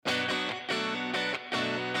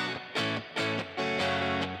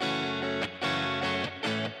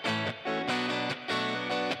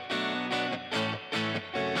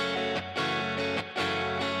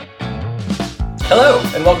Hello,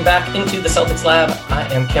 and welcome back into the Celtics Lab. I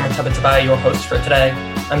am Cameron Tubatabai, your host for today.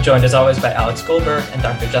 I'm joined as always by Alex Goldberg and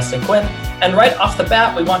Dr. Justin Quinn. And right off the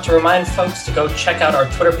bat, we want to remind folks to go check out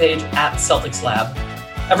our Twitter page at Celtics Lab.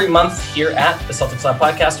 Every month here at the Celtics Lab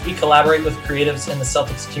podcast, we collaborate with creatives in the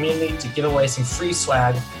Celtics community to give away some free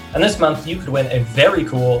swag. And this month, you could win a very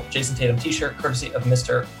cool Jason Tatum t-shirt courtesy of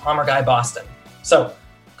Mr. Palmer Guy Boston. So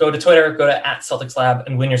go to Twitter, go to at Celtics Lab,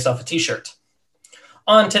 and win yourself a t-shirt.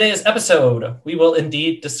 On today's episode, we will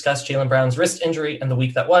indeed discuss Jaylen Brown's wrist injury and the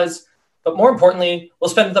week that was. But more importantly, we'll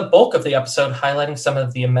spend the bulk of the episode highlighting some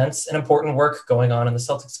of the immense and important work going on in the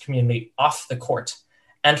Celtics community off the court.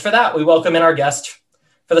 And for that, we welcome in our guest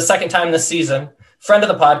for the second time this season, friend of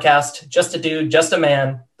the podcast, just a dude, just a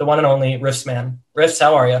man, the one and only Riffsman. Riffs,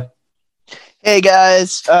 how are you? Hey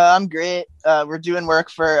guys, I'm great. We're doing work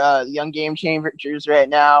for Young Game Changers right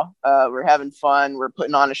now. We're having fun. We're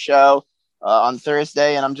putting on a show on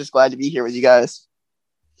Thursday, and I'm just glad to be here with you guys.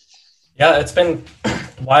 Yeah, it's been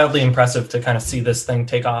wildly impressive to kind of see this thing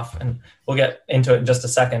take off, and we'll get into it in just a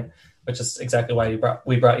second, which is exactly why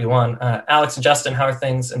we brought you on. Alex and Justin, how are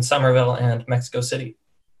things in Somerville and Mexico City?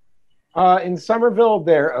 In Somerville,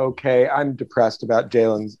 they're okay. I'm depressed about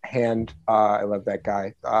Jaylen's hand. I love that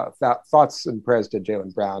guy. Thoughts and prayers to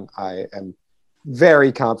Jaylen Brown. I am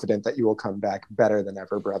very confident that you will come back better than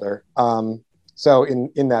ever, brother. So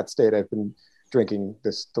in that state, I've been drinking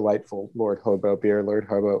this delightful Lord Hobo beer. Lord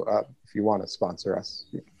Hobo, if you want to sponsor us,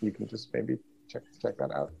 you can just maybe check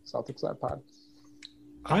that out. Celtics Lab Pod.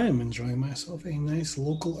 I am enjoying myself a nice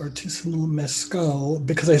local artisanal mezcal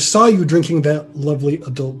because I saw you drinking that lovely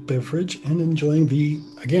adult beverage and enjoying the,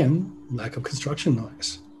 again, lack of construction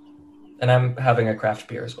noise. And I'm having a craft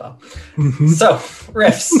beer as well. Mm-hmm. So,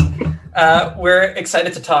 Riffs, we're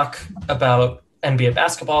excited to talk about NBA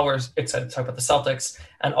basketball. We're excited to talk about the Celtics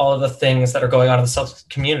and all of the things that are going on in the Celtics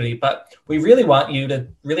community. But we really want you to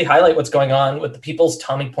really highlight what's going on with the People's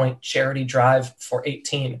Tommy Point Charity Drive for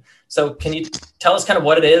 18. So can you tell us kind of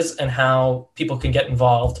what it is and how people can get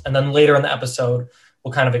involved? And then later in the episode,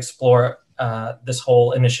 we'll kind of explore this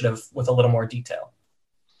whole initiative with a little more detail.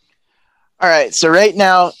 All right. So right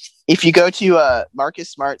now, if you go to Marcus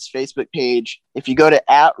Smart's Facebook page, if you go to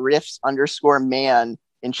 @riffs_man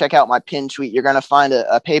and check out my pin tweet, you're going to find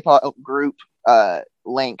a PayPal group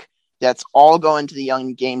link that's all going to the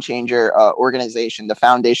Young Game Changer organization, the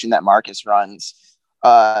foundation that Marcus runs.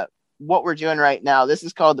 What we're doing right now, this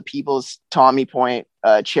is called the People's Tommy Point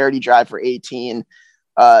Charity Drive for 18.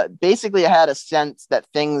 Basically, I had a sense that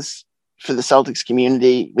things for the Celtics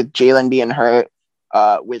community, with Jaylen being hurt,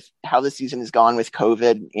 with how the season has gone with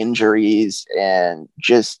COVID injuries and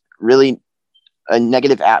just really a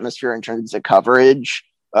negative atmosphere in terms of coverage,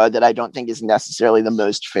 that I don't think is necessarily the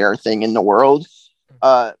most fair thing in the world.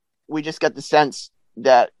 We just got the sense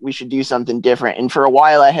that we should do something different. And for a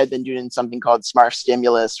while, I had been doing something called Smart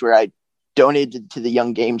Stimulus, where I donated to the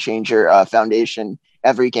Young Game Changer Foundation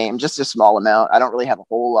every game, just a small amount. I don't really have a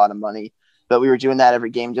whole lot of money, but we were doing that every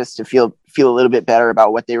game just to feel a little bit better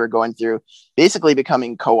about what they were going through, basically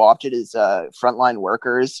becoming co-opted as frontline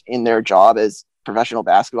workers in their job as professional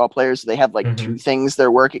basketball players. So they have like two things they're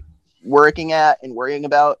working at and worrying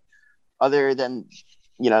about other than,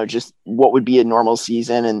 just what would be a normal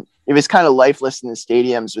season. And it was kind of lifeless in the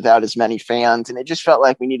stadiums without as many fans. And it just felt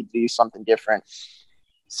like we needed to do something different.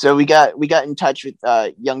 So we got in touch with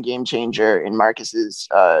Young Game Changer and Marcus's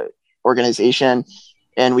organization,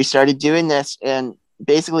 and we started doing this. And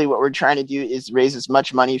basically what we're trying to do is raise as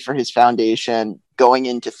much money for his foundation going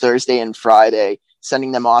into Thursday and Friday,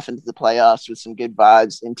 sending them off into the playoffs with some good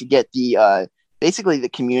vibes, and to get the basically the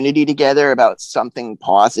community together about something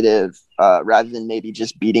positive, rather than maybe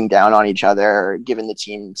just beating down on each other or giving the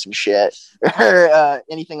team some shit or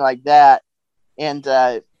anything like that. And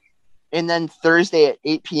then Thursday at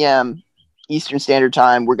 8 p.m. Eastern Standard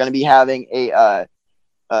Time, we're going to be having a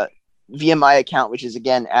via my account, which is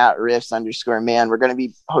again @riffs_man. We're going to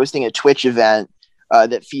be hosting a Twitch event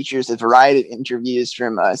that features a variety of interviews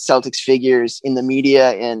from Celtics figures in the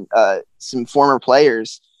media and some former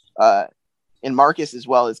players. And Marcus as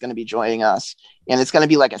well is going to be joining us. And it's going to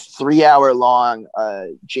be like a 3-hour long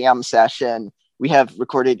jam session. We have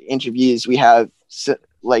recorded interviews. We have some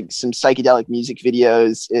psychedelic music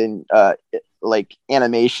videos and like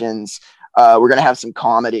animations. We're going to have some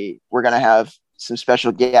comedy. We're going to have some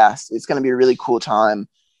special guests. It's going to be a really cool time.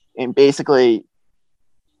 And basically,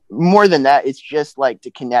 more than that, it's just like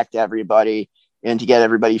to connect everybody and to get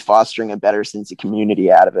everybody fostering a better sense of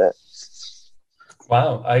community out of it.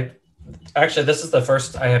 Wow. Actually, this is the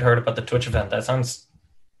first I had heard about the Twitch event. That sounds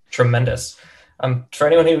tremendous. For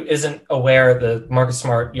anyone who isn't aware, the Marcus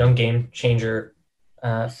Smart Young Game Changer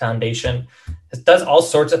Foundation. It does all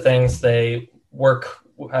sorts of things. They work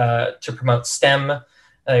to promote STEM.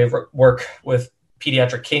 They work with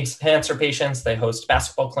pediatric cancer patients. They host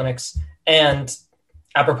basketball clinics. And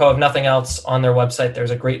apropos of nothing else, on their website,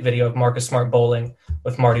 there's a great video of Marcus Smart bowling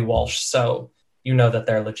with Marty Walsh. So you know that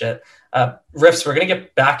they're legit. Riffs, we're going to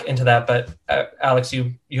get back into that. But Alex,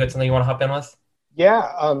 you had something you want to hop in with?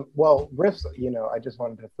 Yeah, well, Riffs, I just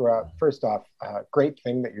wanted to throw out, first off, great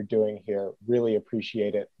thing that you're doing here. Really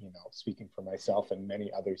appreciate it, speaking for myself and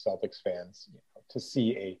many other Celtics fans, to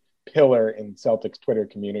see a pillar in Celtics Twitter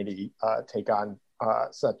community take on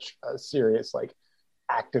such a serious,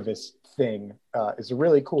 activist thing is a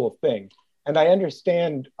really cool thing. And I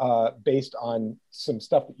understand, based on some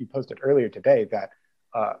stuff that you posted earlier today, that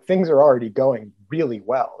things are already going really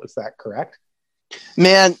well. Is that correct?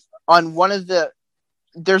 Man, on one of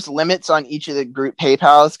there's limits on each of the group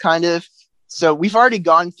PayPals, kind of. So we've already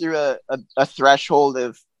gone through a threshold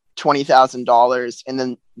of $20,000, and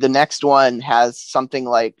then the next one has something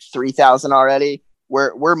like 3,000 already.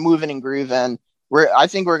 We're moving and grooving. I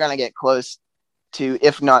think we're gonna get close to,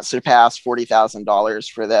 if not surpass,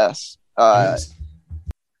 $40,000 for this.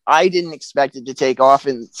 I didn't expect it to take off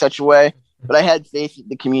in such a way, but I had faith that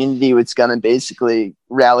the community was gonna basically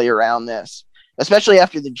rally around this. Especially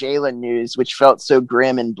after the Jalen news, which felt so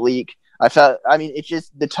grim and bleak. It's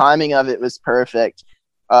just the timing of it was perfect.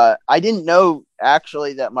 I didn't know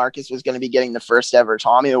actually that Marcus was going to be getting the first ever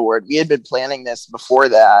Tommy Award. We had been planning this before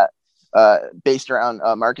that, based around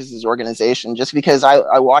Marcus's organization, just because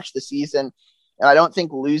I watched the season, and I don't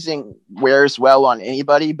think losing wears well on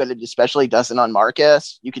anybody, but it especially doesn't on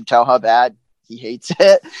Marcus. You can tell how bad he hates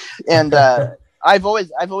it. And, I've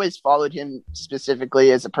always followed him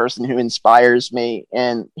specifically as a person who inspires me,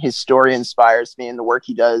 and his story inspires me, and the work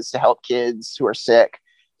he does to help kids who are sick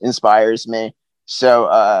inspires me.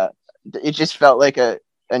 So it just felt like a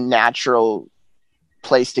natural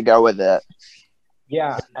place to go with it.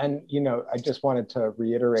 Yeah. And, I just wanted to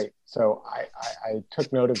reiterate. So I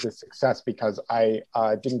took note of this success because I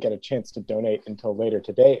didn't get a chance to donate until later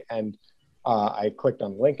today. And I clicked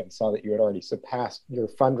on the link and saw that you had already surpassed your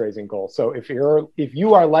fundraising goal. So if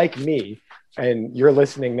you are like me and you're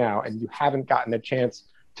listening now and you haven't gotten a chance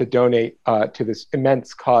to donate to this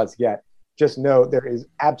immense cause yet, just know there is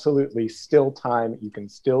absolutely still time. You can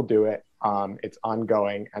still do it. It's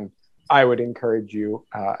ongoing. And I would encourage you,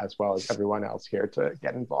 as well as everyone else here, to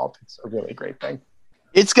get involved. It's a really great thing.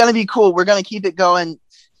 It's going to be cool. We're going to keep it going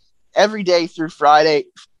every day through Friday.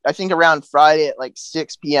 I think around Friday at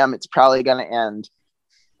 6 p.m. it's probably going to end.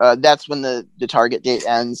 That's when the target date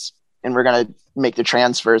ends, and we're going to make the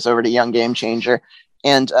transfers over to Young Game Changer.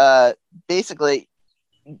 And basically,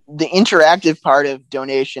 the interactive part of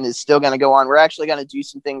donation is still going to go on. We're actually going to do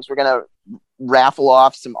some things. We're going to raffle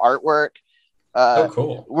off some artwork.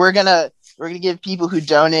 Cool. We're gonna give people who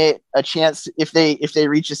donate a chance. If they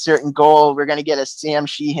reach a certain goal, we're gonna get a Sam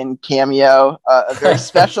Sheehan cameo, a very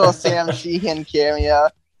special Sam Sheehan cameo.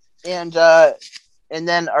 And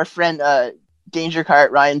then our friend Danger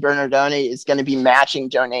Cart Ryan Bernardoni is going to be matching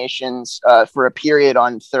donations for a period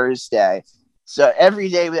on Thursday. So every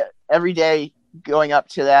day going up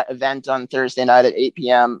to that event on Thursday night at 8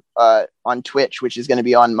 p.m. On Twitch, which is going to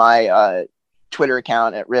be on my Twitter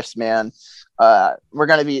account at Riffsman. We're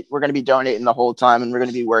going to be donating the whole time, and we're going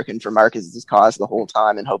to be working for Marcus's cause the whole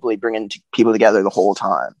time, and hopefully bringing people together the whole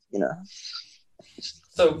time.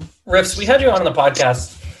 So Riffs, we had you on the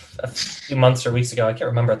podcast a few months or weeks ago, I can't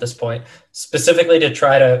remember at this point, specifically to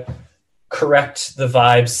try to correct the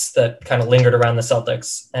vibes that kind of lingered around the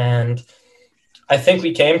Celtics. And I think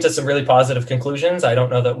we came to some really positive conclusions. I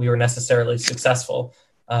don't know that we were necessarily successful.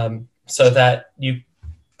 So that you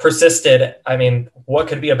persisted. I mean, what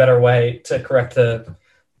could be a better way to correct the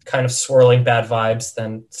kind of swirling bad vibes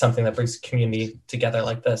than something that brings the community together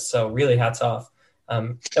like this? So really hats off.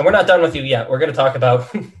 And we're not done with you yet. We're going to talk about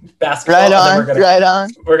basketball. Right on.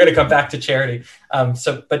 We're going to come back to charity.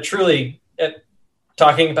 But truly,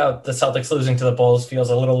 talking about the Celtics losing to the Bulls feels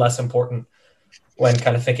a little less important when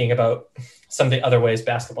kind of thinking about some of the other ways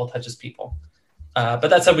basketball touches people. But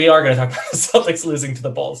that said, we are going to talk about the Celtics losing to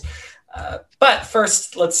the Bulls. But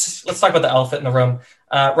first, let's talk about the elephant in the room.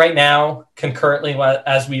 Right now, concurrently,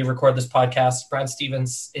 as we record this podcast, Brad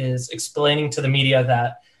Stevens is explaining to the media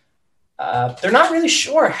that they're not really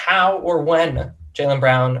sure how or when Jaylen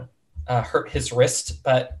Brown hurt his wrist,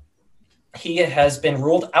 but he has been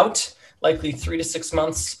ruled out, likely 3 to 6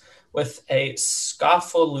 months, with a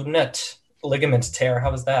scapholunate ligament tear.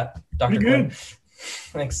 How was that, Dr. Quinn?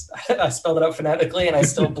 Thanks. I spelled it out phonetically, and I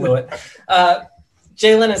still blew it.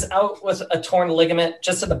 Jaylen is out with a torn ligament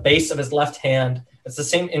just at the base of his left hand. It's the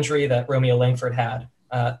same injury that Romeo Langford had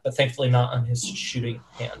but thankfully not on his shooting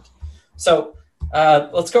hand. So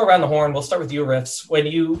let's go around the horn. We'll start with you, Riffs. We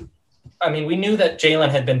knew that Jalen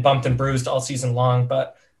had been bumped and bruised all season long,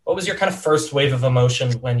 but what was your kind of first wave of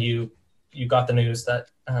emotion when you got the news that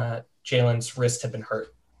Jalen's wrist had been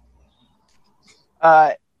hurt?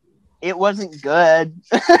 It wasn't good.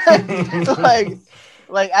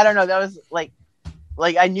 like I don't know. That was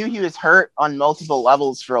like I knew he was hurt on multiple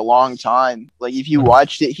levels for a long time. Like if you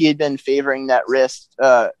watched it, he had been favoring that wrist.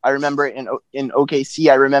 I remember it in OKC.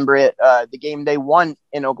 I remember it the game they won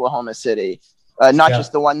in Oklahoma City. Not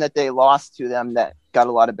just the one that they lost to them that got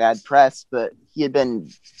a lot of bad press, but he had been,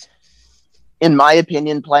 in my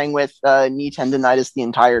opinion, playing with knee tendonitis the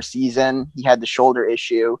entire season. He had the shoulder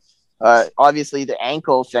issue. Obviously, the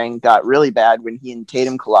ankle thing got really bad when he and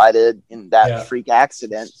Tatum collided in that freak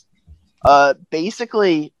accident.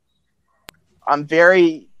 Basically, I'm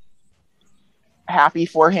very happy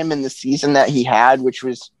for him in the season that he had, which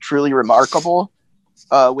was truly remarkable.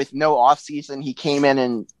 With no offseason, he came in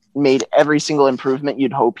and made every single improvement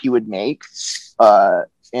you'd hope he would make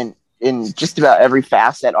in just about every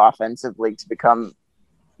facet offensively to become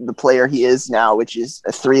the player he is now, which is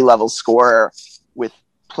a 3-level scorer with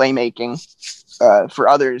playmaking. For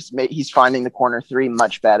others, he's finding the corner 3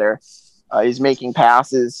 much better. He's making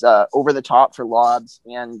passes over the top for lobs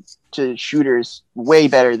and to shooters way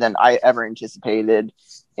better than I ever anticipated.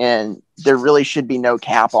 And there really should be no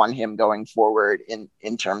cap on him going forward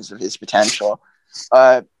in terms of his potential.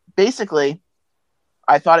 Basically,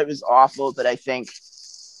 I thought it was awful, but I think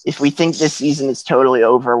if we think this season is totally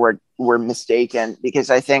over, we're mistaken, because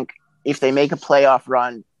I think if they make a playoff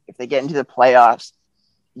run, if they get into the playoffs,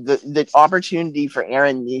 the opportunity for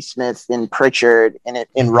Aaron Nesmith and Pritchard and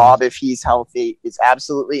Rob, if he's healthy, is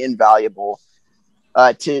absolutely invaluable.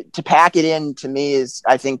 To pack it in, to me, is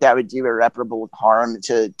I think that would do irreparable harm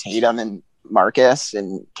to Tatum and Marcus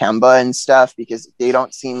and Kemba and stuff, because they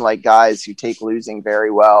don't seem like guys who take losing very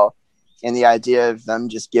well. And the idea of them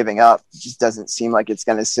just giving up just doesn't seem like it's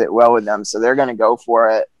going to sit well with them. So they're going to go for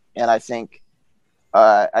it. And I think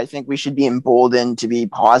we should be emboldened to be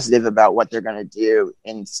positive about what they're going to do.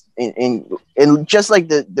 And just like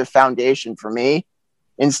the foundation for me,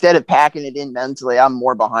 instead of packing it in mentally, I'm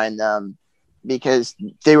more behind them because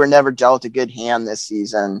they were never dealt a good hand this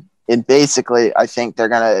season. And basically, I think they're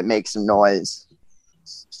going to make some noise.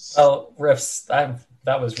 Well, Riffs,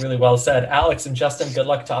 that was really well said. Alex and Justin, good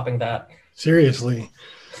luck topping that. Seriously.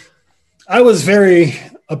 I was very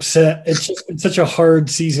upset. It's just been such a hard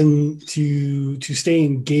season to stay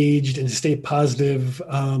engaged and to stay positive.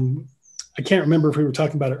 I can't remember if we were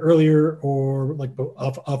talking about it earlier or like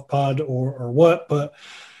off pod or what, but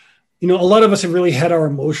a lot of us have really had our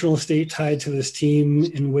emotional state tied to this team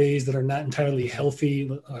in ways that are not entirely healthy,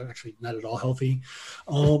 actually not at all healthy,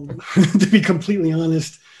 to be completely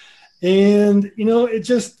honest. And, it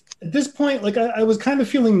just, at this point, like I was kind of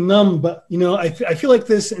feeling numb, but, I feel like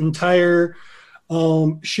this entire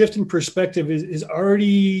shift in perspective is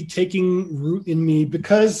already taking root in me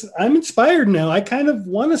because I'm inspired now. I kind of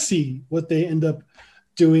want to see what they end up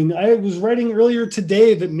doing. I was writing earlier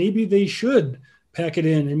today that maybe they should pack it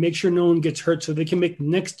in and make sure no one gets hurt so they can make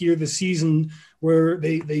next year the season where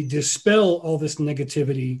they dispel all this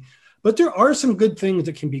negativity. But there are some good things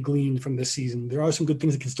that can be gleaned from this season. There are some good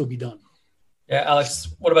things that can still be done. Yeah,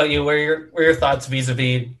 Alex, what about you? What are your thoughts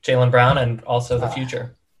vis-a-vis Jaylen Brown and also the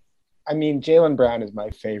future? Jaylen Brown is my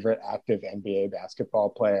favorite active NBA basketball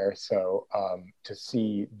player. So to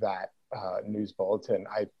see that news bulletin,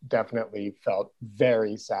 I definitely felt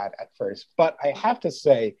very sad at first. But I have to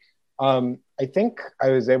say, I think I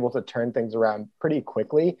was able to turn things around pretty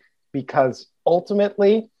quickly because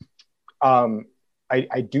ultimately,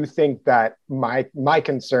 I do think that my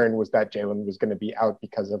concern was that Jalen was going to be out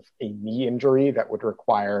because of a knee injury that would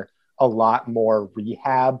require a lot more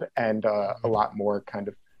rehab and a lot more kind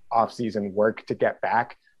of off-season work to get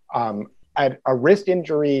back. At a wrist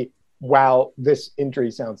injury, while this injury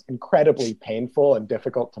sounds incredibly painful and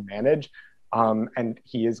difficult to manage, and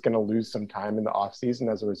he is going to lose some time in the off-season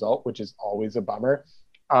as a result, which is always a bummer.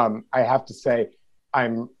 I have to say,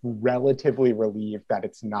 I'm relatively relieved that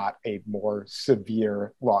it's not a more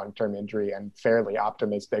severe long-term injury and fairly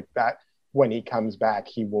optimistic that when he comes back,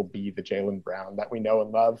 he will be the Jaylen Brown that we know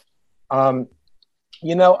and love.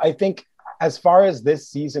 I think as far as this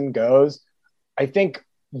season goes, I think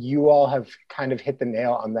you all have kind of hit the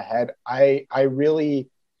nail on the head. I really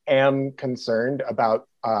am concerned about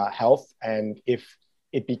health, and if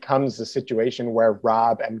it becomes a situation where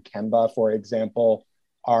Rob and Kemba, for example,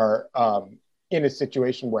 are in a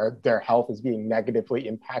situation where their health is being negatively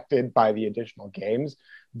impacted by the additional games,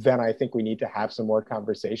 then I think we need to have some more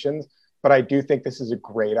conversations. But I do think this is a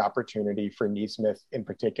great opportunity for Neesmith in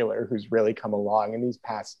particular, who's really come along in this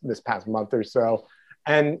past month or so.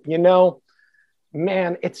 And,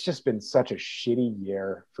 man, it's just been such a shitty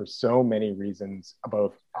year for so many reasons,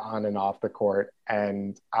 both on and off the court.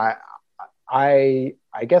 And I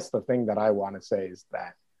guess the thing that I want to say is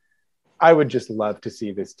that I would just love to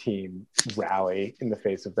see this team rally in the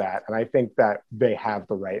face of that. And I think that they have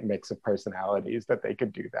the right mix of personalities that they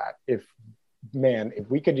could do that. If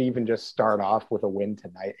we could even just start off with a win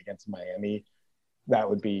tonight against Miami, that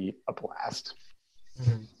would be a blast.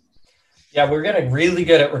 Mm-hmm. Yeah, we're getting really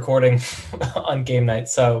good at recording on game night.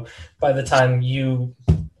 So by the time you,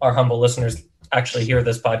 our humble listeners, actually hear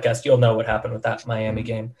this podcast, you'll know what happened with that Miami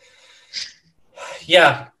game.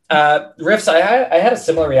 Yeah. Riffs, I had a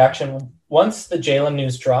similar reaction. Once the Jalen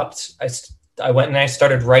news dropped, I went and I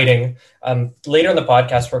started writing. Later in the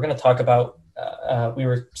podcast, we're going to talk about, we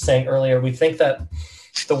were saying earlier, we think that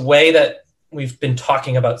the way that we've been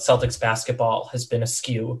talking about Celtics basketball has been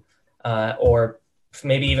askew, or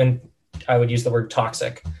maybe even I would use the word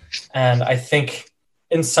toxic. And I think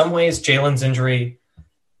in some ways, Jalen's injury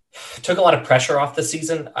took a lot of pressure off the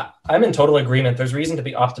season. I'm in total agreement. There's reason to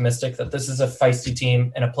be optimistic that this is a feisty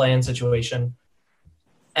team in a play-in situation.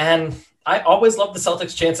 And I always love the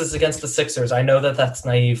Celtics' chances against the Sixers. I know that that's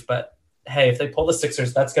naive, but hey, if they pull the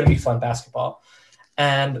Sixers, that's going to be fun basketball.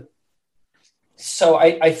 And so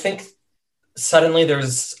I think suddenly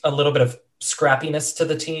there's a little bit of scrappiness to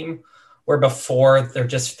the team, where before there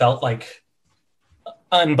just felt like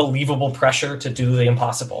unbelievable pressure to do the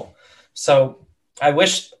impossible. So I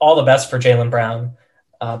wish all the best for Jaylen Brown,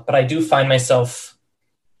 but I do find myself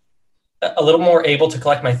a little more able to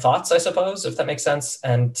collect my thoughts, I suppose, if that makes sense,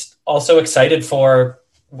 and also excited for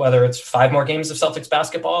whether it's 5 more games of Celtics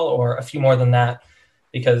basketball or a few more than that,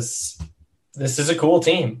 because this is a cool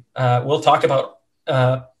team. We'll talk about,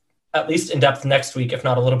 at least in depth next week, if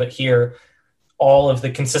not a little bit here, all of the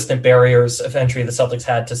consistent barriers of entry the Celtics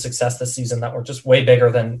had to success this season that were just way bigger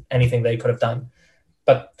than anything they could have done.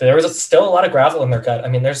 But there was still a lot of gravel in their gut. I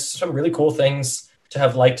mean, there's some really cool things to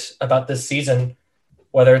have liked about this season,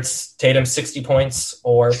 whether it's Tatum's 60 points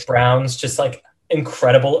or Brown's just like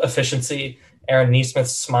incredible efficiency, Aaron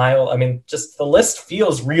Neesmith's smile. I mean, just the list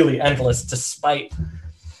feels really endless despite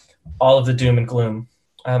all of the doom and gloom.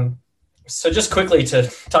 So just quickly to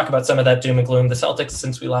talk about some of that doom and gloom, the Celtics,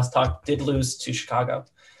 since we last talked, did lose to Chicago.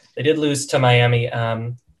 They did lose to Miami,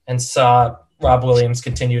 and saw Rob Williams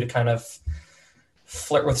continue to kind of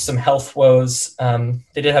flirt with some health woes.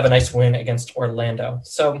 They did have a nice win against Orlando.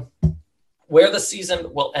 So where the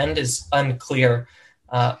season will end is unclear.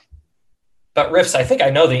 But Riffs, I think I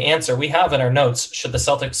know the answer. We have in our notes, should the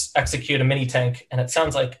Celtics execute a mini tank? And it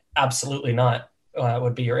sounds like absolutely not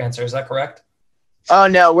would be your answer. Is that correct? Oh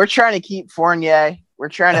no, we're trying to keep Fournier. We're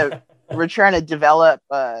trying to develop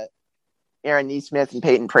Aaron Neesmith and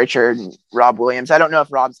Peyton Pritchard and Rob Williams. I don't know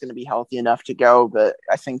if Rob's going to be healthy enough to go, but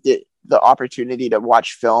I think that the opportunity to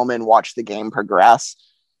watch film and watch the game progress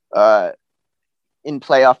in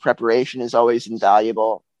playoff preparation is always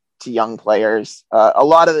invaluable to young players. A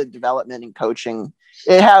lot of the development and coaching,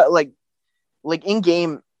 it has like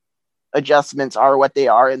in-game adjustments are what they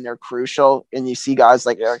are, and they're crucial. And you see guys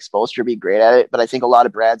like Eric Spoelstra be great at it, but I think a lot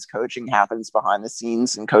of Brad's coaching happens behind the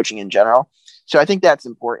scenes and coaching in general. So I think that's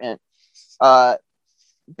important.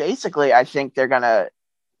 Basically, I think they're gonna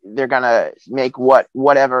make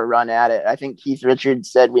whatever run at it. I think Keith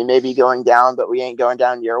Richards said we may be going down, but we ain't going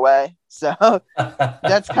down your way. So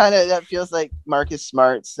that feels like Marcus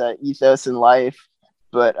Smart's ethos in life.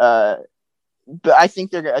 But I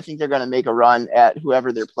think they're going to make a run at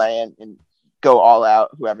whoever they're playing and go all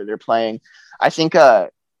out whoever they're playing. I think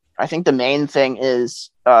the main thing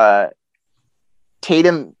is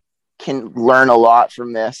Tatum can learn a lot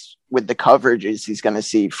from this with the coverages he's going to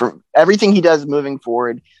see from everything he does moving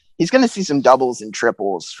forward. He's going to see some doubles and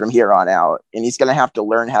triples from here on out, and he's going to have to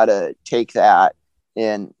learn how to take that.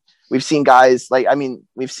 And we've seen guys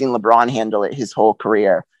we've seen LeBron handle it his whole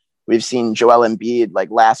career. We've seen Joel Embiid, like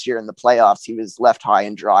last year in the playoffs, he was left high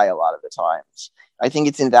and dry a lot of the times. I think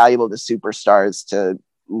it's invaluable to superstars to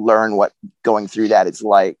learn what going through that is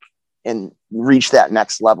like and reach that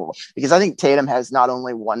next level. Because I think Tatum has not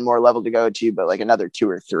only one more level to go to, but like another 2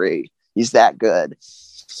 or 3. He's that good.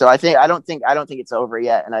 So I don't think it's over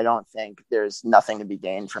yet, and I don't think there's nothing to be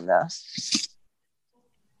gained from this.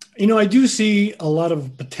 I do see a lot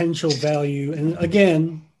of potential value, and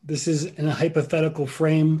again, this is in a hypothetical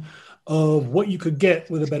frame of what you could get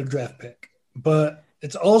with a better draft pick. But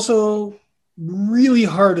it's also really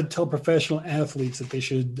hard to tell professional athletes that they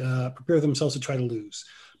should prepare themselves to try to lose.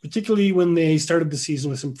 particularly when they started the season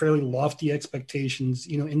with some fairly lofty expectations,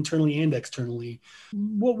 internally and externally.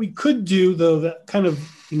 What we could do, though, that kind of,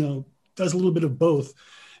 does a little bit of both,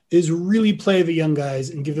 is really play the young guys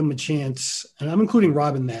and give them a chance. And I'm including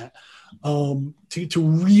Rob in that, to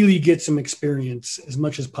really get some experience as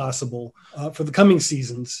much as possible for the coming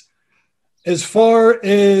seasons. As far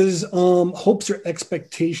as hopes or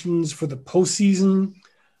expectations for the postseason,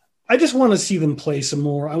 I just want to see them play some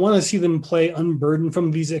more. I want to see them play unburdened from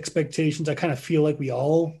these expectations. I kind of feel like we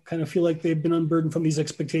all kind of feel like they've been unburdened from these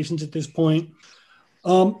expectations at this point.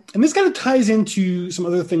 And this kind of ties into some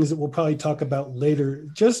other things that we'll probably talk about later.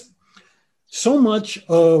 Just so much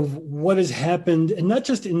of what has happened, and not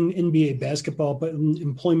just in NBA basketball, but in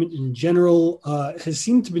employment in general, has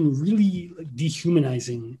seemed to have been really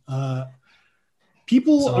dehumanizing.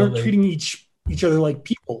 People aren't treating each other like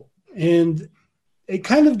people. And it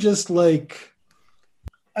kind of just like,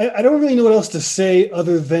 I don't really know what else to say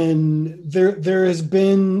other than there has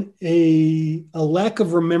been a lack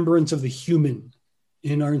of remembrance of the human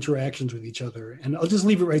in our interactions with each other. And I'll just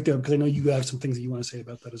leave it right there because I know you have some things that you want to say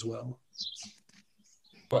about that as well.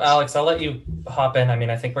 Well, Alex, I'll let you hop in. I mean,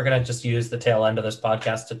 I think we're going to just use the tail end of this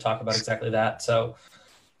podcast to talk about exactly that. So,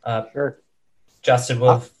 sure. Justin,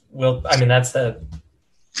 we'll. I mean, that's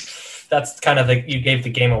kind of you gave the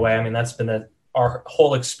game away. I mean, that's been our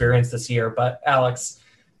whole experience this year. But Alex,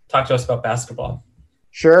 talk to us about basketball.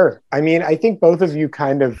 Sure. I mean, I think both of you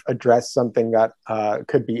kind of addressed something that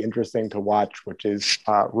could be interesting to watch, which is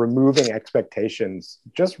removing expectations.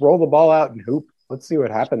 Just roll the ball out and hoop. Let's see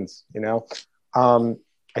what happens,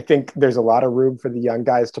 I think there's a lot of room for the young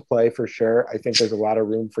guys to play for sure. I think there's a lot of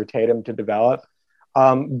room for Tatum to develop.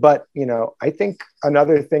 But, I think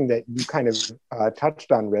another thing that you kind of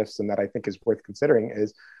touched on, Riffs, and that I think is worth considering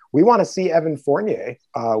is we want to see Evan Fournier.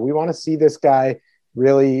 We want to see this guy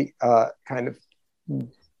really kind of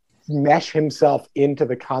mesh himself into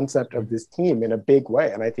the concept of this team in a big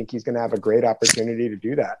way. And I think he's going to have a great opportunity to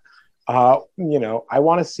do that. I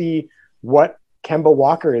want to see what Kemba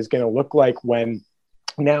Walker is going to look like when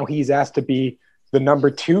now he's asked to be the number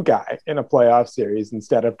 2 guy in a playoff series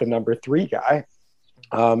instead of the number 3 guy.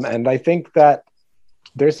 And I think that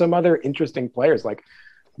there's some other interesting players like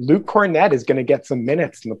Luke Cornett is going to get some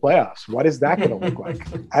minutes in the playoffs. What is that going to look like?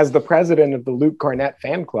 As the president of the Luke Cornett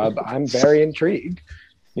fan club, I'm very intrigued.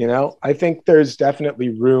 I think there's definitely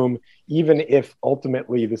room, even if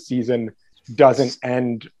ultimately the season doesn't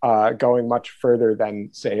end going much further than,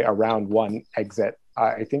 say, a round 1 exit.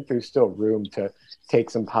 I think there's still room to take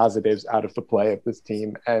some positives out of the play of this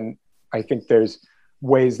team. And I think there's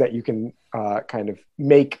ways that you can kind of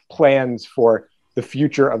make plans for the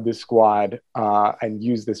future of this squad and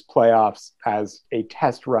use this playoffs as a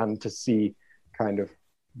test run to see kind of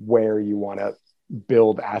where you want to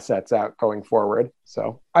build assets out going forward.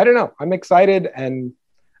 So I don't know. I'm excited, and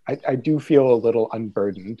I do feel a little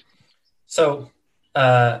unburdened. So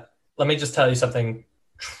let me just tell you something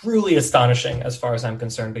truly astonishing as far as I'm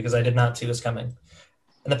concerned, because I did not see this coming.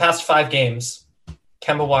 In the past 5 games,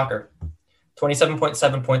 Kemba Walker,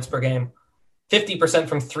 27.7 points per game, 50%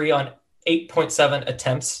 from 3 on 8.7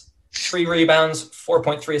 attempts, 3 rebounds,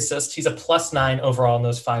 4.3 assists. He's a +9 overall in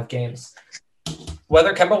those 5 games.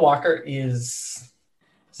 Whether Kemba Walker is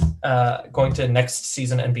going to next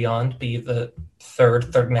season and beyond be the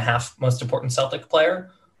third and a half most important Celtic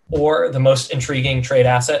player or the most intriguing trade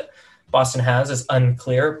asset Boston has is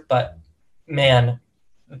unclear. But man,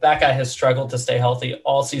 that guy has struggled to stay healthy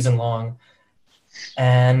all season long.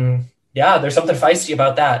 And yeah, there's something feisty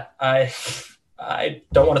about that. I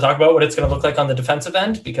don't want to talk about what it's going to look like on the defensive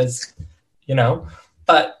end because,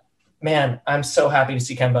 but man, I'm so happy to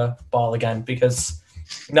see Kemba ball again, because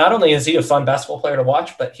not only is he a fun basketball player to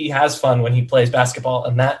watch, but he has fun when he plays basketball,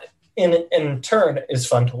 and that in turn is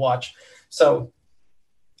fun to watch. So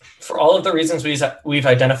for all of the reasons we've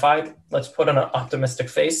identified, let's put on an optimistic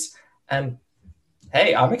face. And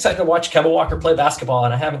hey, I'm excited to watch Kemba Walker play basketball,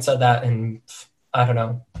 and I haven't said that in, I don't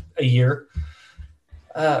know, a year.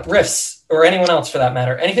 Riffs, or anyone else for that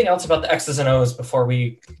matter, anything else about the X's and O's before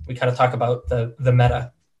we kind of talk about the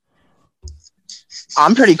meta?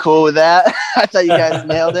 I'm pretty cool with that. I thought you guys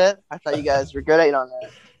nailed it. I thought you guys were good at it on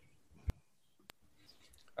that.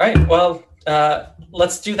 All right, well,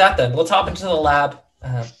 let's do that then. Let's hop into the lab.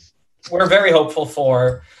 We're very hopeful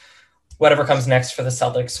for whatever comes next for the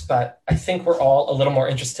Celtics, but I think we're all a little more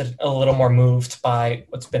interested, a little more moved by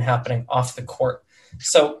what's been happening off the court.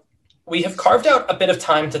 So we have carved out a bit of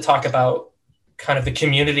time to talk about kind of the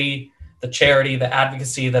community, the charity, the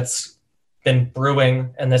advocacy that's been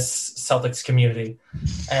brewing in this Celtics community.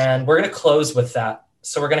 And we're going to close with that.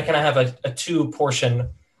 So we're going to kind of have a 2-portion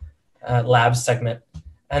lab segment.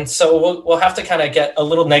 And so we'll have to kind of get a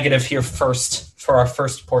little negative here first for our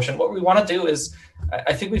first portion. What we want to do is,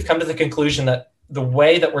 I think we've come to the conclusion that the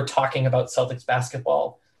way that we're talking about Celtics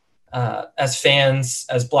basketball as fans,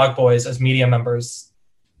 as blog boys, as media members,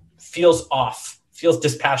 feels off, feels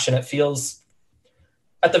dispassionate, feels,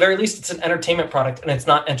 at the very least, it's an entertainment product, and it's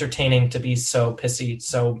not entertaining to be so pissy,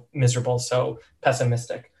 so miserable, so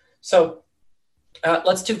pessimistic. So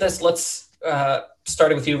let's do this. Let's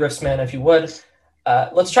start with you, Riffsman, if you would.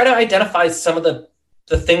 Let's try to identify some of the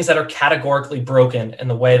things that are categorically broken in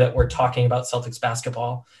the way that we're talking about Celtics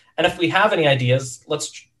basketball. And if we have any ideas,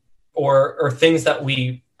 or things that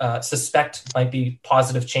we suspect might be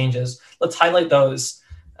positive changes, let's highlight those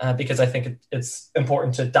because I think it's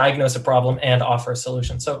important to diagnose a problem and offer a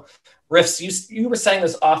solution. So Riffs, you were saying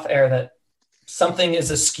this off air that something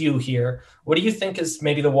is askew here. What do you think is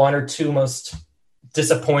maybe the one or two most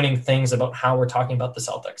disappointing things about how we're talking about the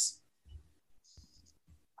Celtics?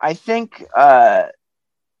 I think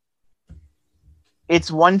it's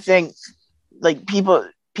one thing, like people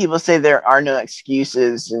say there are no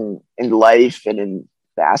excuses in life and in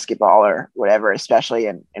basketball or whatever, especially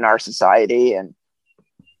in our society, and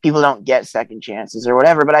people don't get second chances or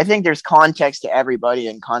whatever. But I think there's context to everybody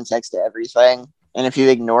and context to everything. And if you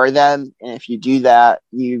ignore them, and if you do that,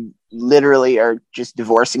 you literally are just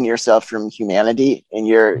divorcing yourself from humanity, and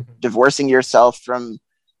you're divorcing yourself from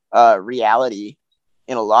reality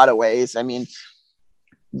in a lot of ways. I mean,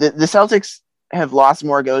 the Celtics have lost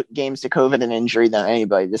more games to COVID and injury than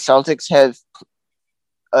anybody. The Celtics have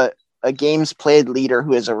a games played leader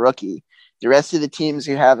who is a rookie. The rest of the teams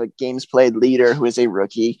who have a games played leader who is a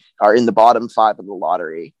rookie are in the bottom 5 of the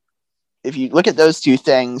lottery. If you look at those two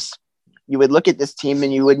things, you would look at this team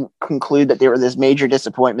and you wouldn't conclude that they were this major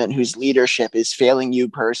disappointment whose leadership is failing you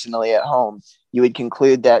personally at home. You would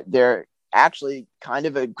conclude that they're actually kind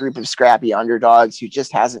of a group of scrappy underdogs who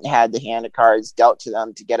just hasn't had the hand of cards dealt to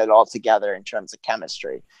them to get it all together in terms of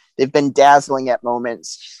chemistry. They've been dazzling at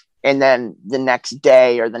moments, and then the next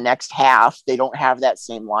day or the next half, they don't have that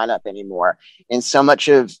same lineup anymore. And so much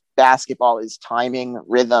of basketball is timing,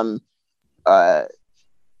 rhythm.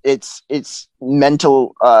 It's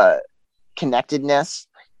mental connectedness.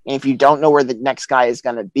 And if you don't know where the next guy is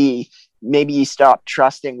going to be, maybe you stop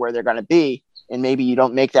trusting where they're going to be. And maybe you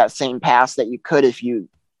don't make that same pass that you could if you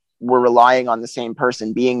were relying on the same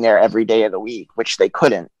person being there every day of the week, which they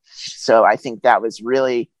couldn't. So I think that was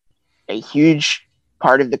really a huge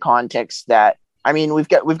part of the context that, I mean, we've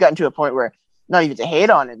gotten to a point where, not even to hate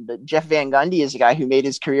on him, but Jeff Van Gundy is a guy who made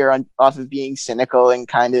his career off of being cynical and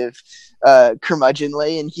kind of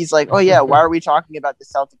curmudgeonly. And he's like, oh yeah, why are we talking about the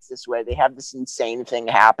Celtics this way? They have this insane thing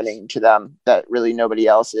happening to them that really nobody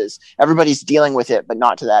else is. Everybody's dealing with it, but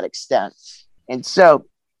not to that extent. And so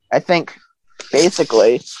I think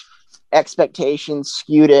basically expectations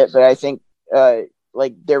skewed it, but I think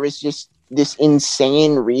like there was just this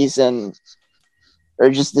insane reason, or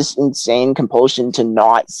just this insane compulsion to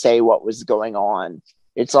not say what was going on.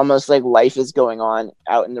 It's almost like life is going on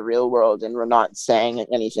out in the real world and we're not saying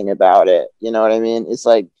anything about it. You know what I mean? It's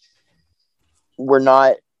like we're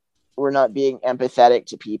not being empathetic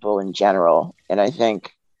to people in general. And I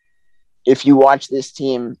think if you watch this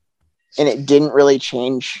team and it didn't really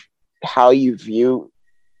change how you view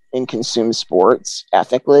and consume sports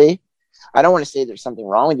ethically, I don't want to say there's something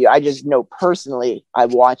wrong with you. I just know personally I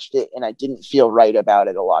watched it and I didn't feel right about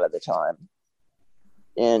it a lot of the time.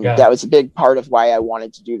 And that was a big part of why I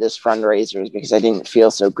wanted to do this fundraiser, is because I didn't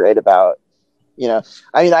feel so great about, you know,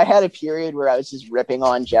 I mean, I had a period where I was just ripping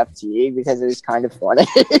on Jeff Teague because it was kind of funny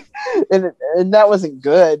and that wasn't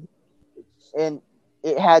good. And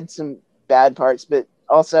it had some bad parts, but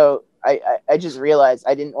also I just realized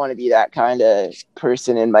I didn't want to be that kind of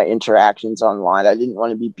person in my interactions online. I didn't want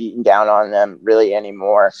to be beaten down on them really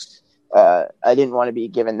anymore. I didn't want to be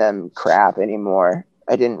giving them crap anymore.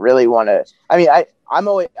 I didn't really want to. I mean, I've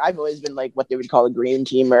always been like what they would call a green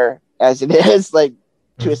teamer, as it is, like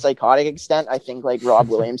to a psychotic extent. I think like Rob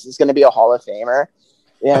Williams is going to be a Hall of Famer,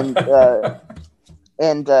 and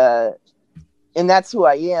that's who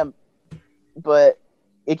I am. But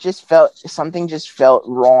something just felt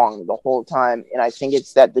wrong the whole time. And I think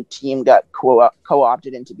it's that the team got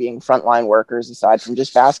co-opted into being frontline workers aside from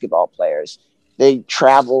just basketball players. They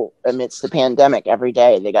travel amidst the pandemic every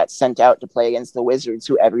day. They got sent out to play against the Wizards,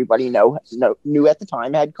 who everybody knew at the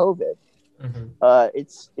time had COVID.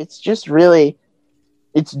 It's just really,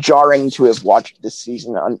 it's jarring to have watched this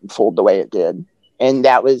season unfold the way it did. And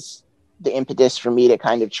that was the impetus for me to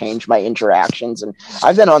kind of change my interactions. And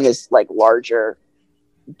I've been on this like larger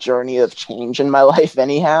journey of change in my life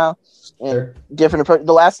anyhow, and different approach.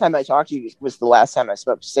 The last time I talked to you was the last time I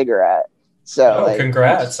smoked a cigarette, So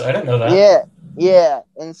congrats. I didn't know that. Yeah.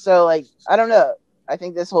 And so I don't know. I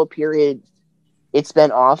think this whole period, it's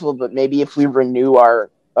been awful, but maybe if we renew our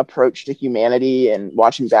approach to humanity and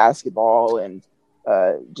watching basketball and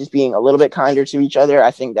just being a little bit kinder to each other,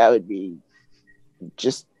 I think that would be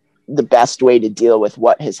just the best way to deal with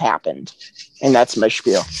what has happened. And that's my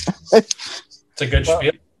spiel. It's a good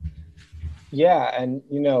spiel. Yeah. And,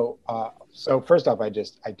 so first off, I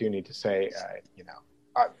do need to say,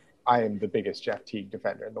 I am the biggest Jeff Teague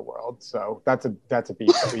defender in the world. So that's a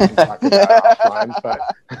beat that we can talk about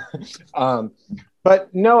offline.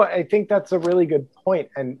 But no, I think that's a really good point.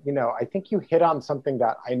 And, I think you hit on something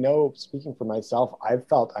that I know, speaking for myself, I've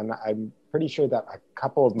felt, and I'm pretty sure that a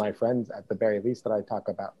couple of my friends, at the very least, that I talk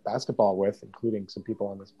about basketball with, including some people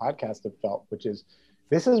on this podcast, have felt, which is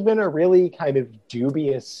this has been a really kind of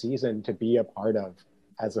dubious season to be a part of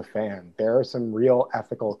as a fan. There are some real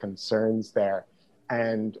ethical concerns there.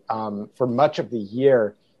 And for much of the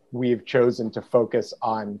year, we've chosen to focus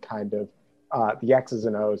on kind of the X's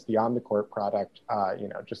and O's, the on-the-court product,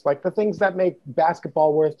 just like the things that make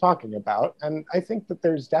basketball worth talking about. And I think that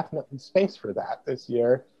there's definitely space for that this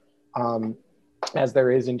year, as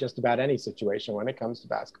there is in just about any situation when it comes to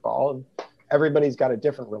basketball. And everybody's got a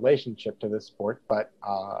different relationship to this sport, but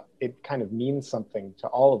it kind of means something to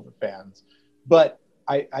all of the fans. But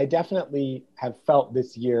I definitely have felt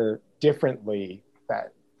this year differently,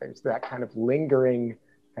 that there's that kind of lingering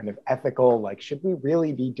kind of ethical, should we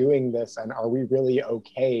really be doing this? And are we really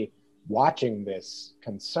okay watching this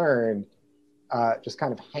concern just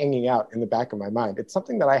kind of hanging out in the back of my mind? It's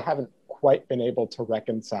something that I haven't quite been able to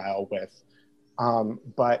reconcile with.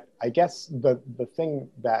 But I guess the thing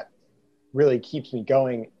that really keeps me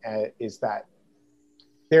going is that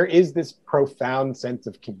there is this profound sense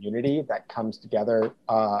of community that comes together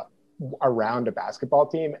around a basketball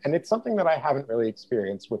team. And it's something that I haven't really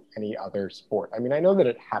experienced with any other sport. I mean, I know that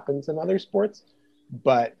it happens in other sports,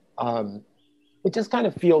 but it just kind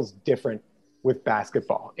of feels different with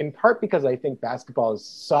basketball, in part because I think basketball is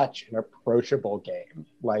such an approachable game.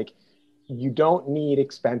 You don't need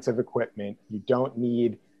expensive equipment. You don't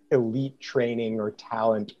need elite training or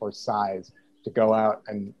talent or size to go out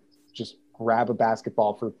and just grab a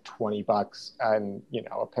basketball for $20 and,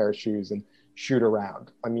 a pair of shoes and shoot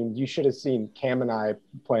around. I mean, you should have seen Cam and I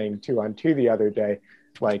playing 2-on-2 the other day.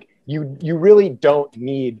 You really don't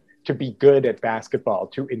need to be good at basketball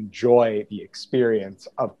to enjoy the experience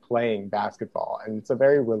of playing basketball. And it's a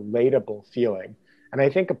very relatable feeling. And I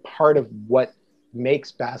think a part of what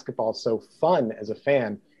makes basketball so fun as a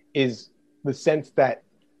fan is the sense that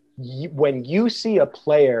when you see a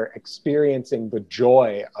player experiencing the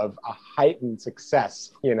joy of a heightened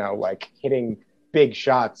success, hitting big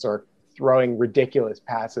shots or throwing ridiculous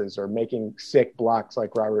passes or making sick blocks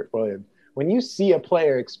like Robert Williams, when you see a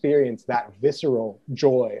player experience that visceral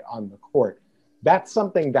joy on the court, that's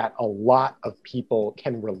something that a lot of people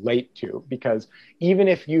can relate to, because even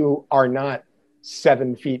if you are not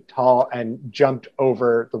 7 feet tall and jumped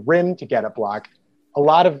over the rim to get a block, a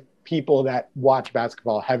lot of people that watch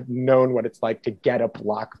basketball have known what it's like to get a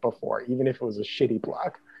block before, even if it was a shitty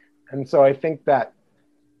block. And so I think that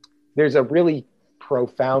there's a really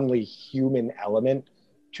profoundly human element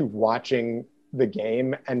to watching the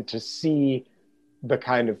game, and to see the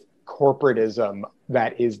kind of corporatism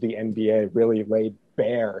that is the NBA really laid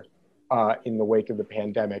bare in the wake of the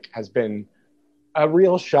pandemic has been a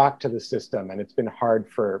real shock to the system. And it's been hard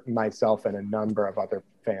for myself and a number of other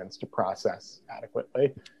fans to process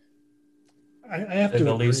adequately. I have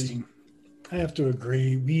to agree. I have to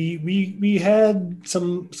agree. We had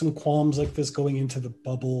some qualms like this going into the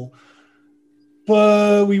bubble,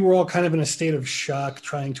 but we were all kind of in a state of shock,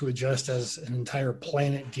 trying to adjust as an entire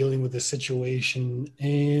planet dealing with the situation.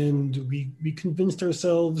 And we convinced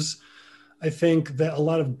ourselves, I think, that a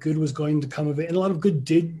lot of good was going to come of it, and a lot of good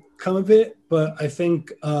did come of it. But I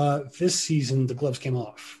think this season, the gloves came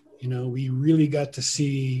off. We really got to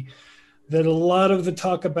see that a lot of the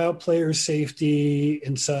talk about player safety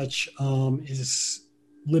and such is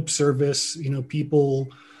lip service, people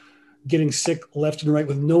getting sick left and right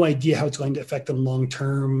with no idea how it's going to affect them long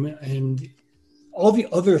term, and all the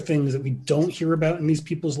other things that we don't hear about in these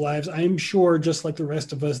people's lives. I'm sure, just like the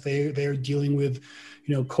rest of us, they're dealing with,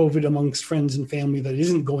 COVID amongst friends and family that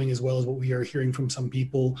isn't going as well as what we are hearing from some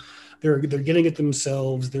people. They're getting it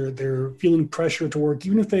themselves. They're feeling pressure to work,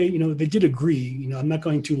 even if they did agree. I'm not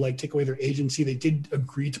going to take away their agency. They did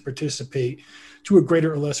agree to participate to a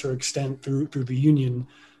greater or lesser extent through the union,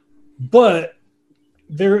 but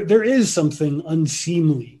there is something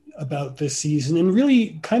unseemly about this season, and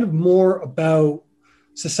really kind of more about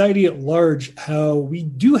society at large, how we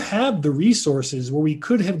do have the resources where we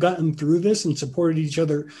could have gotten through this and supported each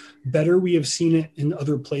other better. We have seen it in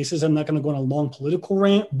other places. I'm not going to go on a long political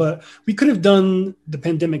rant, but we could have done the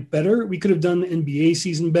pandemic better. We could have done the NBA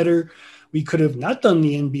season better. We could have not done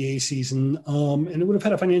the NBA season, and it would have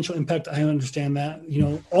had a financial impact. I understand that.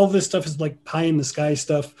 All this stuff is like pie in the sky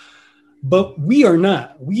stuff. But we are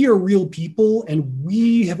not. We are real people, and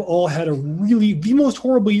we have all had the most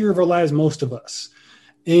horrible year of our lives, most of us.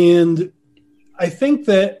 And I think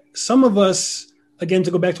that some of us, again,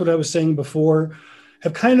 to go back to what I was saying before,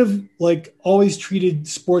 have kind of like always treated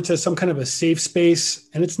sports as some kind of a safe space,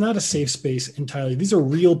 and it's not a safe space entirely. These are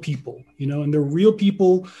real people, and they're real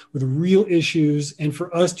people with real issues. And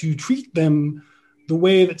for us to treat them the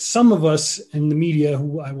way that some of us in the media,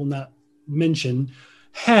 who I will not mention,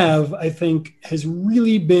 have, I think, has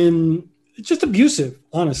really been just abusive,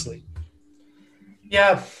 honestly.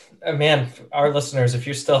 Yeah, man, our listeners, if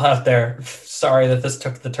you're still out there, sorry that this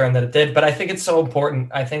took the turn that it did, but I think it's so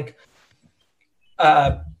important. I think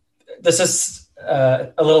this is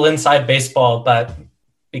a little inside baseball, but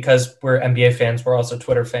because we're NBA fans, we're also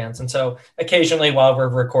Twitter fans. And so occasionally while we're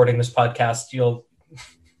recording this podcast, you'll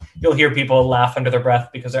hear people laugh under their breath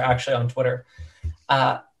because they're actually on Twitter.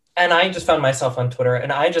 And I just found myself on Twitter,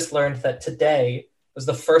 and I just learned that today was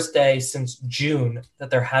the first day since June that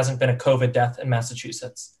there hasn't been a COVID death in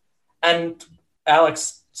Massachusetts. And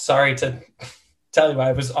Alex, sorry to tell you,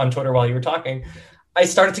 I was on Twitter while you were talking. I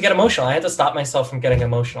started to get emotional. I had to stop myself from getting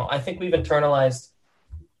emotional. I think we've internalized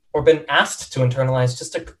or been asked to internalize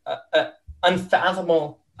just a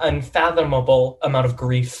unfathomable amount of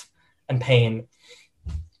grief and pain,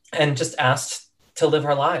 and just asked to live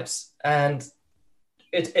our lives. And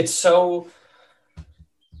it's so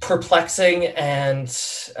perplexing, and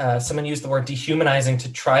someone used the word dehumanizing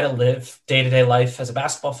to try to live day-to-day life as a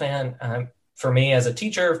basketball fan, for me as a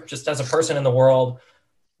teacher, just as a person in the world,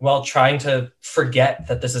 while trying to forget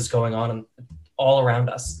that this is going on all around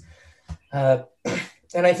us. And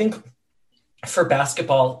I think for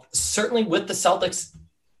basketball, certainly with the Celtics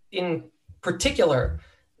in particular,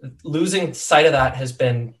 losing sight of that has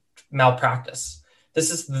been malpractice. This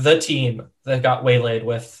is the team that got waylaid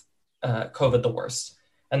with COVID the worst.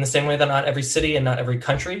 And the same way that not every city and not every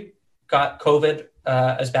country got COVID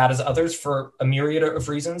as bad as others for a myriad of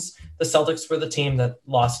reasons, the Celtics were the team that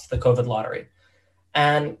lost the COVID lottery.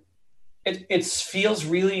 And it feels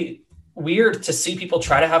really weird to see people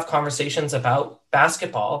try to have conversations about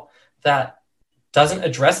basketball that doesn't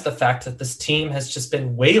address the fact that this team has just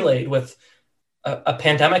been waylaid with a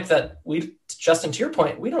pandemic that Justin, to your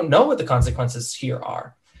point, we don't know what the consequences here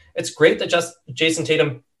are. It's great that Jason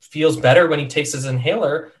Tatum feels better when he takes his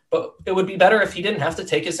inhaler, but it would be better if he didn't have to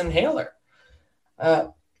take his inhaler.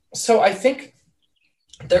 So I think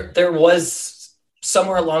there was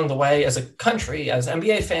somewhere along the way, as a country, as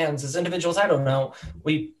NBA fans, as individuals, I don't know,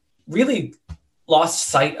 we really lost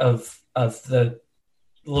sight of the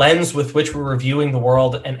lens with which we're reviewing the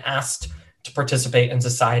world and asked to participate in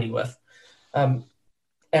society with.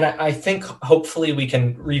 And I think hopefully we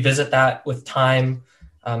can revisit that with time.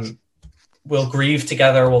 We'll grieve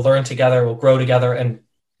together, we'll learn together, we'll grow together, and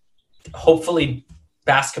hopefully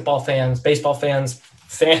basketball fans, baseball fans,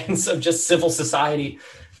 fans of just civil society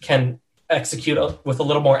can execute with a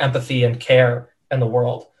little more empathy and care in the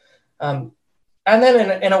world. And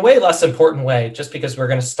then in a way less important way, just because we're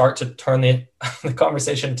going to start to turn the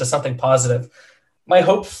conversation to something positive, my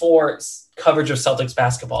hope for coverage of Celtics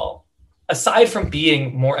basketball, aside from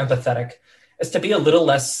being more empathetic, is to be a little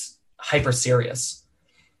less hyper serious.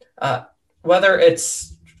 Whether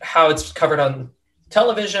it's how it's covered on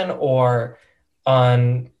television or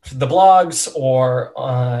on the blogs or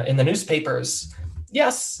in the newspapers.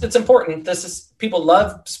 Yes, it's important. People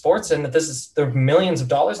love sports, and there are millions of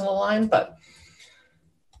dollars on the line, but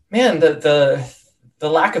man, the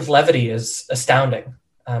lack of levity is astounding.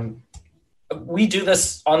 We do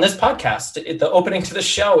this on this podcast. The opening to the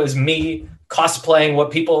show is me cosplaying what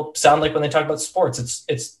people sound like when they talk about sports.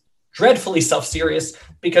 It's dreadfully self-serious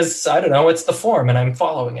because, I don't know, it's the form and I'm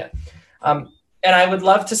following it. And I would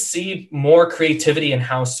love to see more creativity in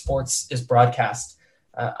how sports is broadcast.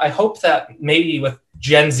 I hope that maybe with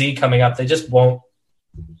Gen Z coming up, they just won't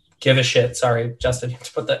give a shit. Sorry, Justin, you have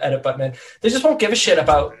to put the edit button in. They just won't give a shit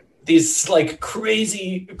about these like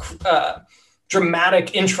crazy dramatic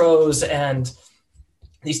intros and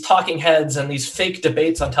these talking heads and these fake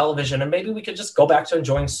debates on television. And maybe we could just go back to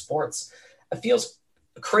enjoying sports. It feels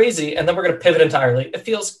crazy. And then we're going to pivot entirely. It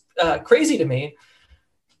feels crazy to me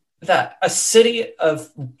that a city of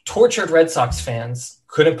tortured Red Sox fans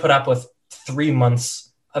couldn't put up with 3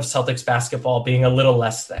 months of Celtics basketball being a little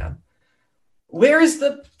less than. where is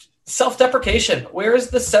the self-deprecation? Where is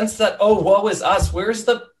the sense that, oh, woe is us? Where's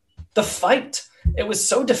the fight? It was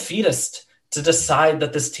so defeatist to decide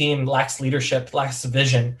that this team lacks leadership, lacks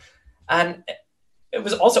vision. And it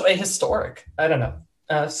was also ahistoric. I don't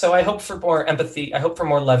know. So I hope for more empathy. I hope for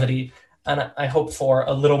more levity. And I hope for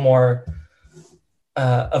a little more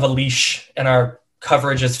of a leash in our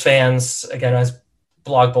coverage as fans, again, as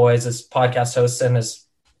blog boys, as podcast hosts, and as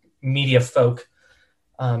media folk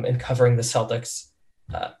in covering the Celtics.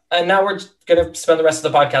 And now we're going to spend the rest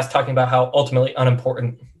of the podcast talking about how ultimately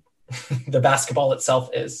unimportant the basketball itself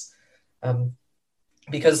is.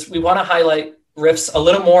 Because we want to highlight, Riffs, a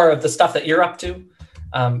little more of the stuff that you're up to,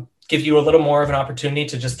 give you a little more of an opportunity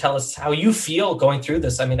to just tell us how you feel going through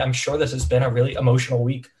this. I mean, I'm sure this has been a really emotional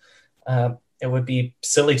week. It would be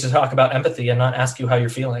silly to talk about empathy and not ask you how you're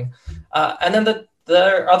feeling. And then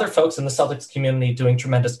there are other folks in the Celtics community doing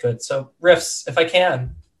tremendous good. So Riffs, if I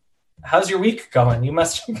can, how's your week going? You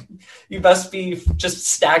must be just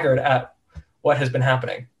staggered at what has been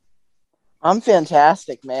happening. I'm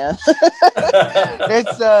fantastic, man.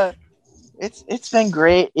 It's been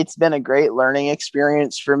great. It's been a great learning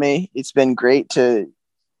experience for me. It's been great to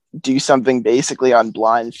do something basically on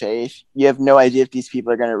blind faith. You have no idea if these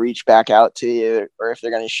people are going to reach back out to you or if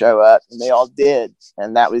they're going to show up, and they all did.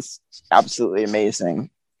 And that was absolutely amazing.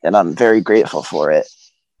 And I'm very grateful for it.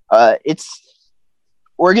 It's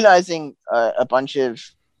organizing a bunch of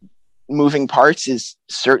moving parts is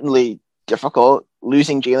certainly difficult.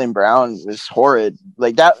 Losing Jaylen Brown was horrid.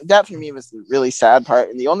 Like that for me was the really sad part.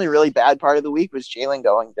 And the only really bad part of the week was Jaylen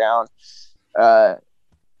going down.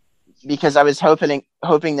 Because I was hoping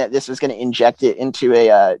that this was going to inject it into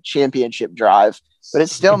a championship drive, but it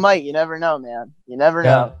still might. You never know, man. You never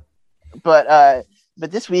know. But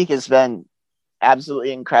this week has been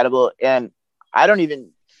absolutely incredible, and I don't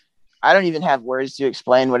even have words to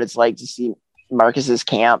explain what it's like to see Marcus's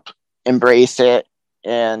camp embrace it,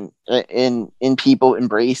 and in people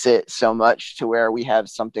embrace it so much to where we have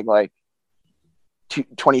something like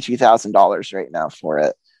 $22,000 right now for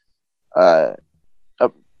it.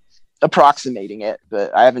 Approximating it,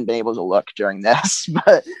 but I haven't been able to look during this.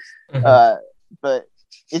 But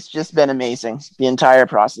it's just been amazing. The entire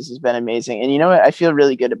process has been amazing, and you know what? I feel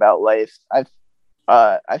really good about life.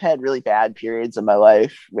 I've had really bad periods of my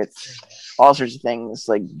life with all sorts of things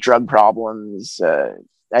like drug problems.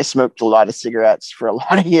 I smoked a lot of cigarettes for a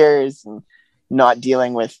lot of years and not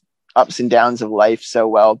dealing with ups and downs of life so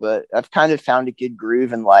well. But I've kind of found a good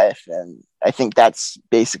groove in life, and I think that's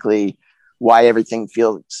basically why everything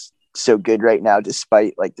feels so good right now,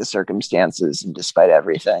 despite like the circumstances and despite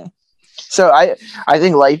everything. So I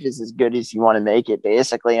think life is as good as you want to make it,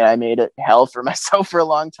 basically. And I made it hell for myself for a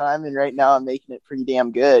long time, and right now I'm making it pretty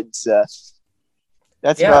damn good. So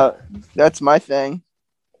that's my thing.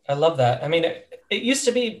 I love that. I mean, it used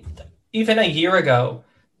to be, even a year ago,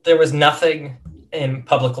 there was nothing in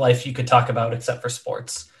public life you could talk about except for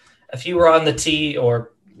sports. If you were on the tee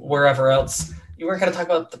or wherever else, you weren't going to talk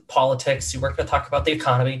about the politics. You weren't going to talk about the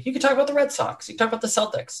economy. You could talk about the Red Sox. You could talk about the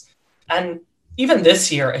Celtics. And even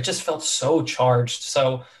this year, it just felt so charged.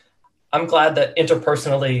 So I'm glad that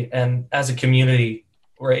interpersonally and as a community,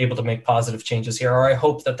 we're able to make positive changes here, or I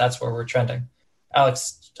hope that that's where we're trending.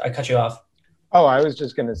 Alex, I cut you off. Oh, I was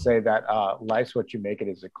just going to say that Life's What You Make It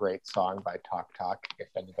is a great song by Talk Talk. If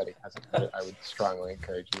anybody hasn't heard it, I would strongly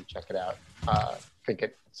encourage you to check it out. I think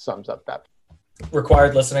it sums up that.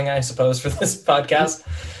 Required listening, I suppose, for this podcast.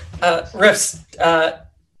 Riffs,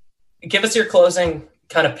 give us your closing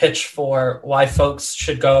kind of pitch for why folks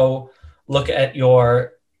should go look at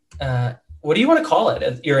your, what do you want to call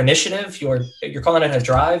it? Your initiative? You're calling it a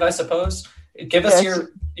drive, I suppose. Give us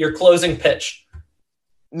your closing pitch.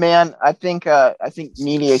 Man, I think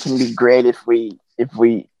media can be great if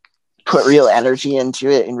we put real energy into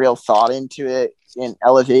it and real thought into it and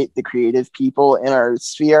elevate the creative people in our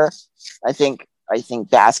sphere. I think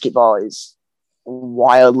basketball is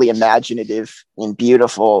wildly imaginative and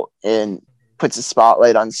beautiful and puts a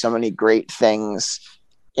spotlight on so many great things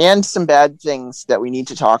and some bad things that we need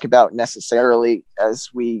to talk about necessarily as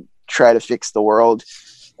we try to fix the world.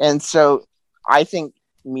 And so I think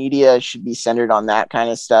media should be centered on that kind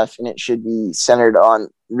of stuff, and it should be centered on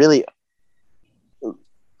really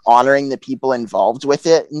honoring the people involved with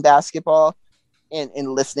it in basketball and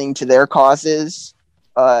listening to their causes.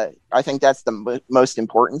 I think that's the most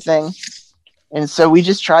important thing. And so we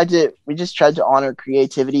just tried to honor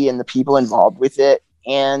creativity and the people involved with it,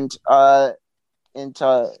 and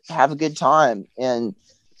to have a good time. And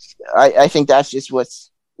I think that's just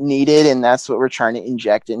what's needed, and that's what we're trying to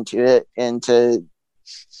inject into it, and to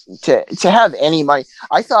to have any money.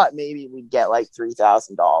 I thought maybe we'd get like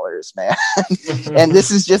 $3,000, man. And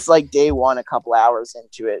this is just like day one, a couple hours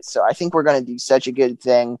into it. So I think we're going to do such a good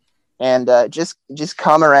thing. And just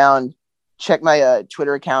come around, check my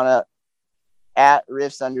Twitter account up at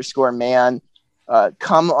riffs_man.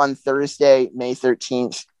 Come on Thursday, May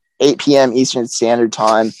 13th, 8 p.m. Eastern Standard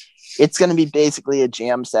Time. It's going to be basically a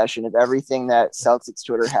jam session of everything that Celtics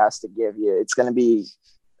Twitter has to give you. It's going to be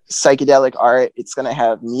psychedelic art. It's going to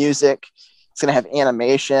have music. It's going to have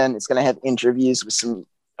animation. It's going to have interviews with some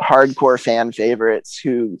hardcore fan favorites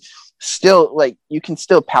who still, like, you can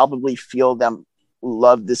still palpably feel them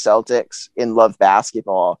love the Celtics and love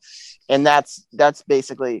basketball. And that's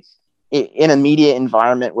basically in a media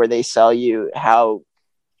environment where they sell you how,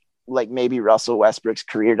 like, maybe Russell Westbrook's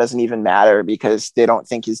career doesn't even matter because they don't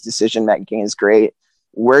think his decision making is great.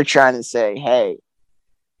 We're trying to say, hey,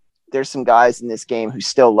 there's some guys in this game who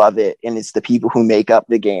still love it, and it's the people who make up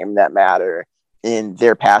the game that matter, and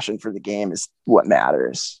their passion for the game is what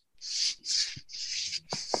matters.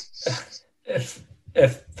 If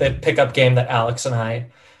the pickup game that Alex and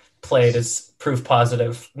I played is proof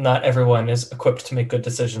positive, not everyone is equipped to make good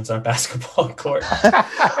decisions on a basketball court.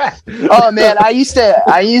 Oh man, I used to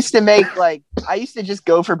just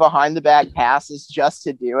go for behind the back passes just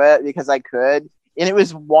to do it because I could, and it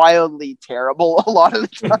was wildly terrible a lot of the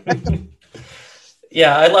time.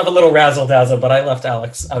 Yeah, I love a little razzle dazzle, but I left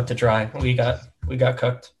Alex out to dry. We got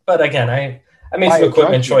cooked. But again, I made some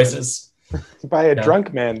equipment choices. By a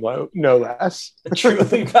drunk man, no less.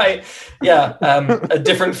 Truly by, a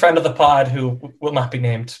different friend of the pod who will not be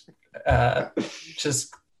named,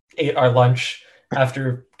 just ate our lunch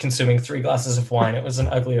after consuming 3 glasses of wine. It was an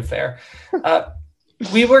ugly affair.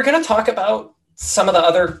 We were going to talk about some of the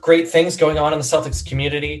other great things going on in the Celtics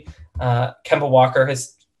community. Kemba Walker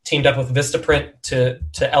has teamed up with Vistaprint to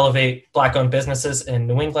elevate Black-owned businesses in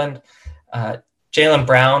New England. Jaylen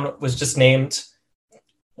Brown was just named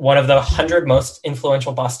one of the 100 most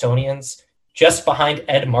influential Bostonians, just behind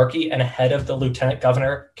Ed Markey and ahead of the Lieutenant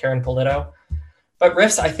Governor, Karen Polito. But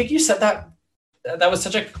Riffs, I think you said that was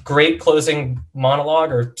such a great closing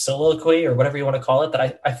monologue or soliloquy or whatever you want to call it,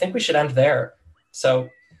 that I think we should end there. So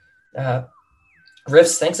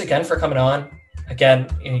Riffs, thanks again for coming on. Again,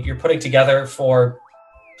 you're putting together for,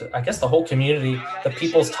 I guess, the whole community, the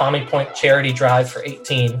People's Tommy Point Charity Drive for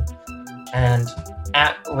 18, and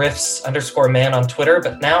at riffs_man on Twitter.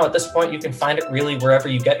 But now at this point, you can find it really wherever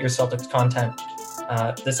you get your Celtics content.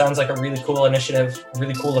 This sounds like a really cool initiative,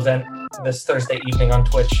 really cool event this Thursday evening on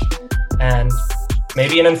Twitch, and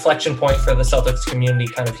maybe an inflection point for the Celtics community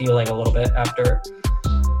kind of healing a little bit after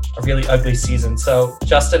a really ugly season. So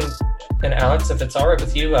Justin and Alex, if it's all right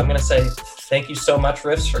with you, I'm going to say thank you so much,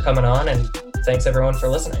 Riffs, for coming on, and thanks everyone for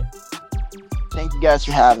listening. Thank you guys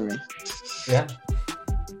for having me. Yeah.